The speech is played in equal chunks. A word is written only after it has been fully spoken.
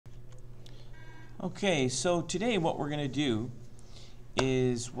Okay, so today what we're going to do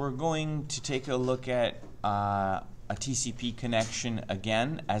is we're going to take a look at a TCP connection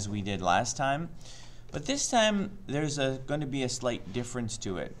again, as we did last time. But this time there's going to be a slight difference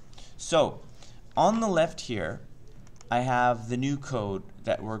to it. So on the left here, I have the new code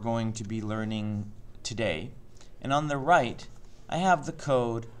that we're going to be learning today. And on the right, I have the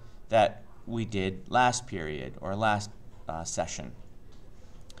code that we did last period or last session.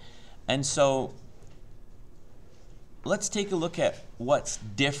 And so let's take a look at what's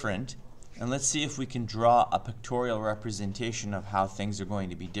different, and let's see if we can draw a pictorial representation of how things are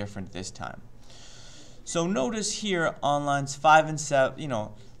going to be different this time. So notice here on lines 5 and 7,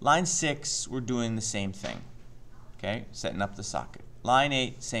 line 6, we're doing the same thing. Okay, setting up the socket. Line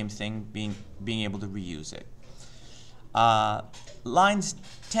 8, same thing, being able to reuse it. Lines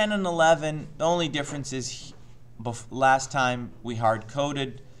 10 and 11, the only difference is last time we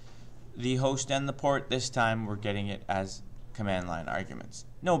hard-coded the host and the port. This time we're getting it as command line arguments.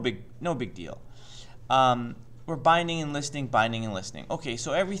 No big deal. We're binding and listening, binding and listening. Okay,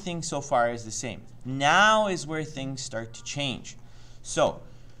 so everything so far is the same. Now is where things start to change. So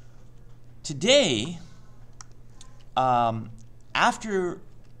today, after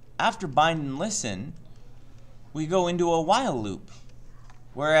bind and listen, we go into a while loop.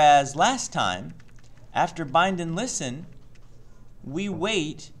 Whereas last time, after bind and listen, we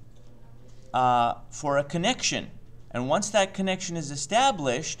wait for a connection. And once that connection is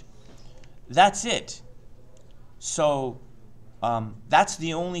established, that's it. So that's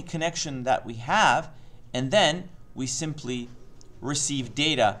the only connection that we have, and then we simply receive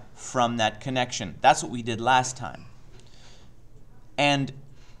data from that connection. That's what we did last time. And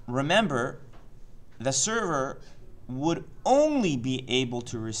remember, the server would only be able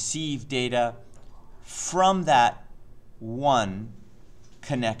to receive data from that one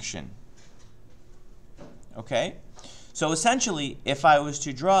connection. Okay? So essentially, if I was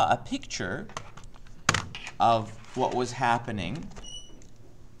to draw a picture of what was happening,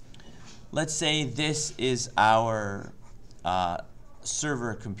 let's say this is our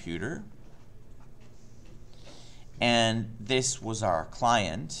server computer, and this was our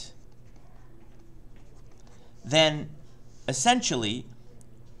client. Then essentially,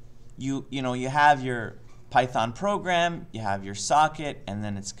 you have your Python program, you have your socket, and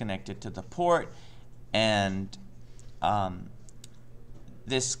then it's connected to the port, and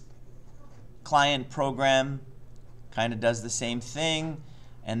this client program kind of does the same thing,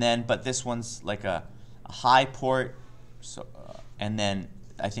 and then but this one's like a high port. So and then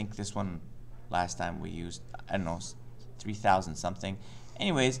I think this one last time we used, I don't know, 3000 something.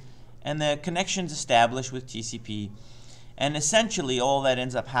 Anyways, and the connection's established with TCP, and essentially all that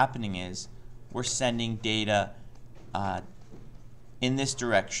ends up happening is we're sending data in this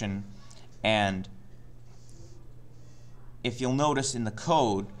direction. And if you'll notice in the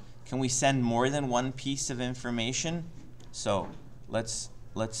code, can we send more than one piece of information? So let's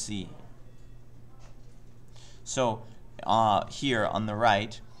see. So here on the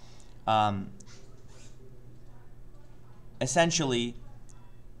right, essentially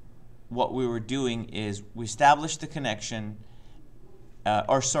what we were doing is we established the connection,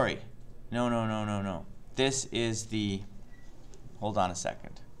 or sorry, no. This is the, hold on a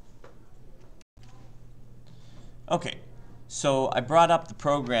second. Okay, so I brought up the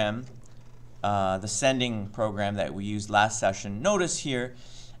program, the sending program that we used last session. Notice here,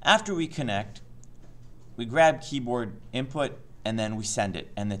 after we connect, we grab keyboard input and then we send it,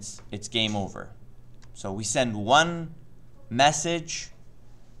 and it's game over. So we send one message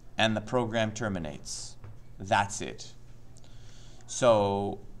and the program terminates. That's it.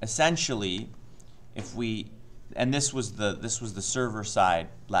 So essentially, if we, and this was the server side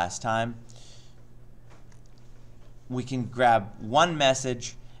last time, we can grab one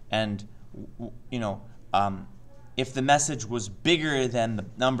message, and if the message was bigger than the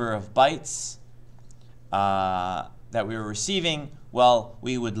number of bytes that we were receiving, well,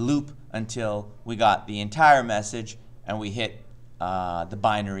 we would loop until we got the entire message and we hit the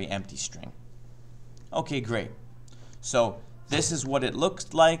binary empty string. Okay, great. So this is what it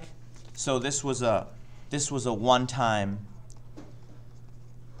looks like. So this was a one-time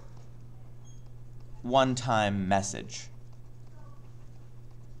message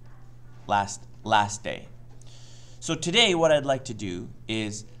last day. So today what I'd like to do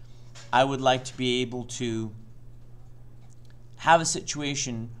is I would like to be able to have a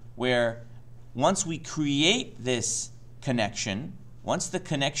situation where once we create this connection, once the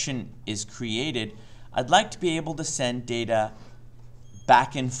connection is created, I'd like to be able to send data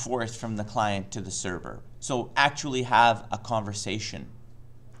back and forth from the client to the server. So actually have a conversation,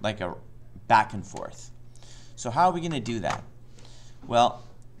 like a back and forth. So how are we going to do that? Well,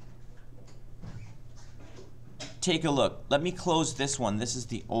 take a look. Let me close this one. This is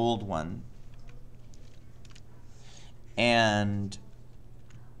the old one. And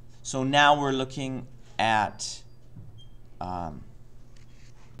so now we're looking at,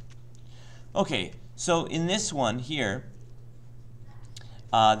 okay, so in this one here,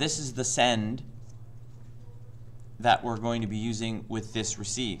 this is the send that we're going to be using with this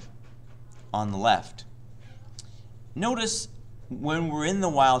receive on the left. Notice when we're in the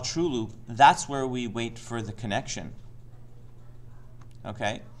while true loop, that's where we wait for the connection.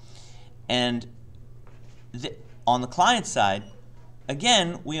 Okay? And on the client side,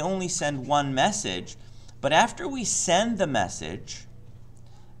 again, we only send one message, but after we send the message,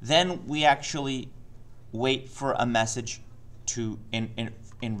 then we actually wait for a message to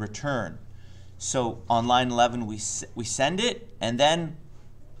in return. So on line 11, we send it, and then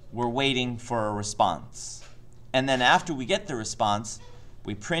we're waiting for a response. And then after we get the response,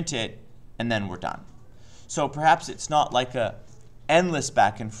 we print it, and then we're done. So perhaps it's not like a endless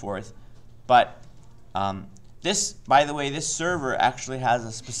back and forth, but this, by the way, this server actually has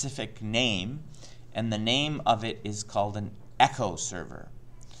a specific name, and the name of it is called an echo server.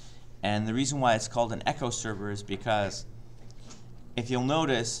 And the reason why it's called an echo server is because if you'll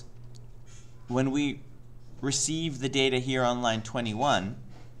notice, when we receive the data here on line 21,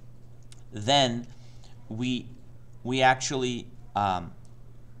 then we actually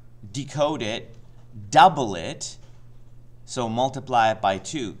decode it, double it, so multiply it by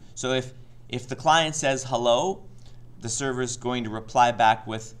 2. So if the client says hello, the server is going to reply back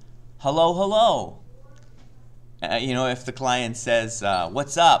with hello, hello. You know, if the client says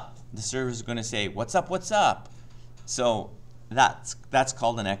what's up, the server is going to say what's up, what's up. So that's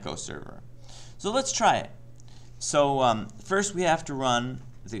called an echo server. So let's try it. So first we have to run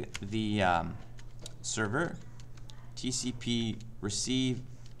the server TCP receive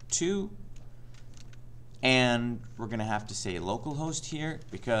 2, and we're going to have to say localhost here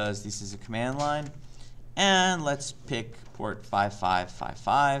because this is a command line, and let's pick port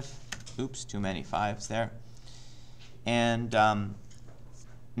 5555. Oops, too many 5s there. And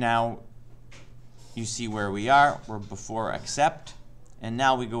now you see where we are. We're before accept, and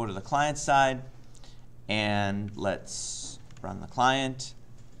now we go to the client side, and let's run the client.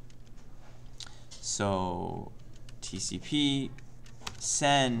 So TCP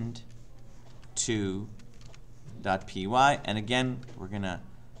send to .py, and again we're going to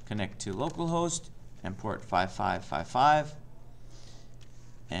connect to localhost and port 5555.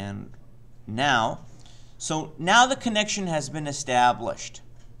 And now, so now the connection has been established.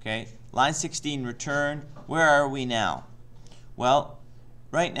 Okay, line 16 return. Where are we now? Well,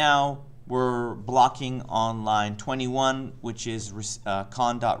 right now we're blocking on line 21, which is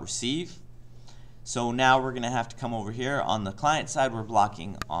con.receive. So now we're going to have to come over here. On the client side, we're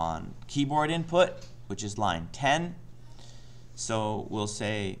blocking on keyboard input, which is line 10. So we'll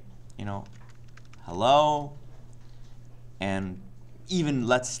say, you know, hello, and even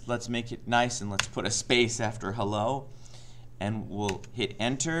let's make it nice and let's put a space after hello, and we'll hit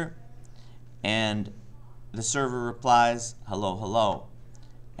enter, and the server replies hello, hello.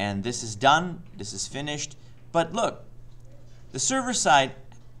 And this is done, this is finished. But look, the server side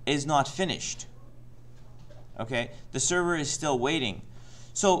is not finished. Okay, the server is still waiting.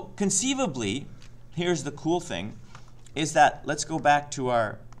 So conceivably, here's the cool thing, is that let's go back to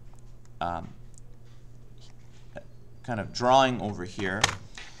our kind of drawing over here.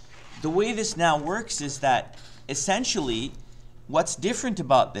 The way this now works is that essentially what's different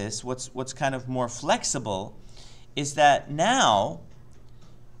about this, what's kind of more flexible, is that now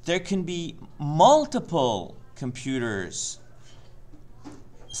there can be multiple computers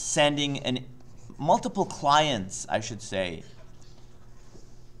sending multiple clients, I should say,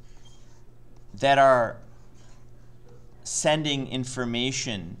 that are sending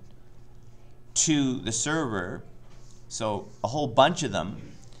information to the server, so a whole bunch of them,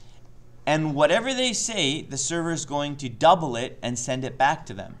 and whatever they say, the server is going to double it and send it back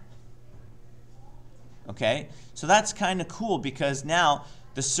to them. Okay, so that's kind of cool because now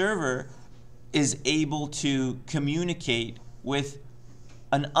the server is able to communicate with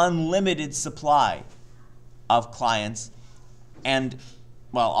an unlimited supply of clients, and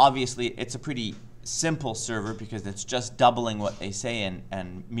well, obviously it's a pretty simple server because it's just doubling what they say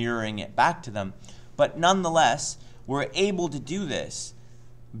and mirroring it back to them. But nonetheless, we're able to do this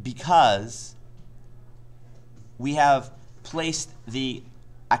because we have placed the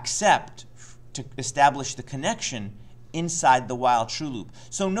accept to establish the connection inside the while true loop.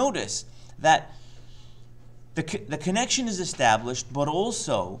 So notice that the connection is established, but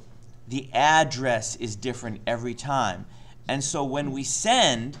also the address is different every time. And so when we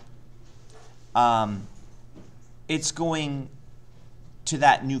send, it's going to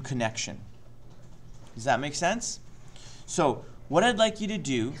that new connection. Does that make sense? So what I'd like you to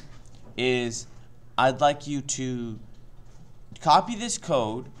do is I'd like you to copy this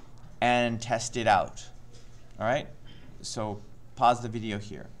code and test it out. All right? So pause the video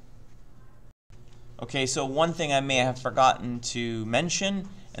here. Okay, so one thing I may have forgotten to mention,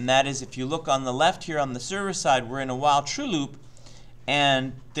 and that is if you look on the left here on the server side, we're in a while true loop,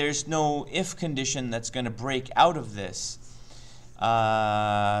 and there's no if condition that's going to break out of this.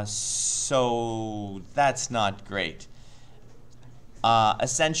 So that's not great.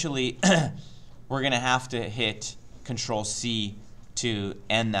 Essentially, we're going to have to hit Control-C to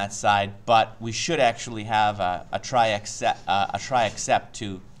end that side, but we should actually have a try except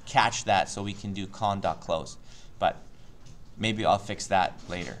to catch that so we can do con.close. But maybe I'll fix that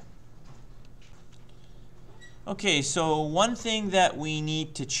later. Okay, so one thing that we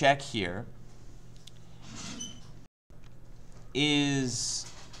need to check here is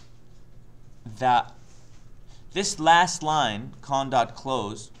that this last line,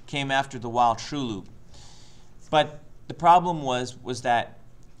 con.close, came after the while true loop. But the problem was that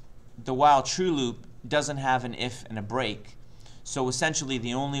the while true loop doesn't have an if and a break. So essentially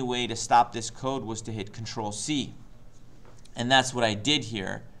the only way to stop this code was to hit Control-C. And that's what I did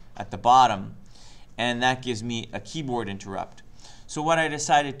here at the bottom. And that gives me a keyboard interrupt. So what I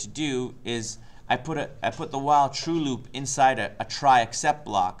decided to do is I put the while true loop inside a try except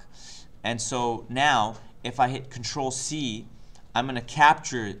block. And so now if I hit Control-C, I'm going to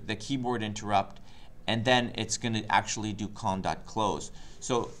capture the keyboard interrupt, and then it's going to actually do con.close.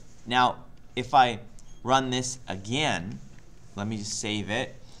 So now if I run this again, let me just save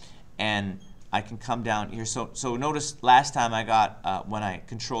it, and I can come down here. So notice last time I got, when I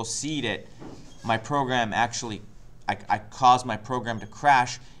Control-C'd it, my program actually, I caused my program to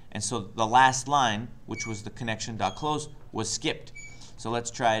crash, and so the last line, which was the connection.close, was skipped. So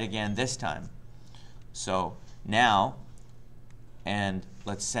let's try it again this time. So now, and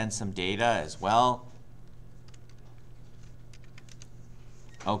let's send some data as well.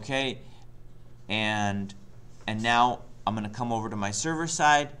 Okay, and now I'm going to come over to my server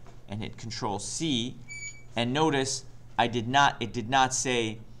side and hit Control-C, and notice it did not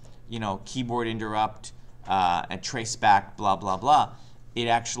say, you know, keyboard interrupt and trace back blah blah blah. It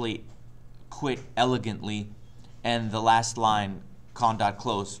actually quit elegantly, and the last line,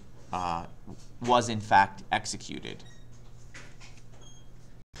 con.close, was in fact executed.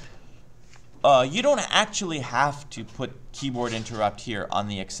 You don't actually have to put keyboard interrupt here on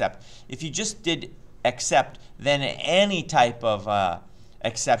the except. If you just did except, then any type of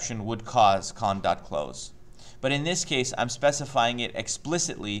exception would cause con.close. But in this case, I'm specifying it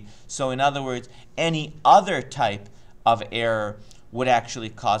explicitly, so in other words, any other type of error would actually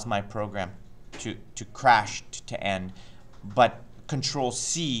cause my program to crash to end. But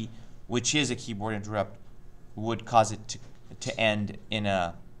Control-C, which is a keyboard interrupt, would cause it to end in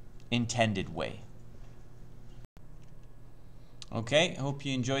a intended way. Okay, hope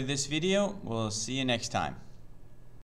you enjoyed this video. We'll see you next time.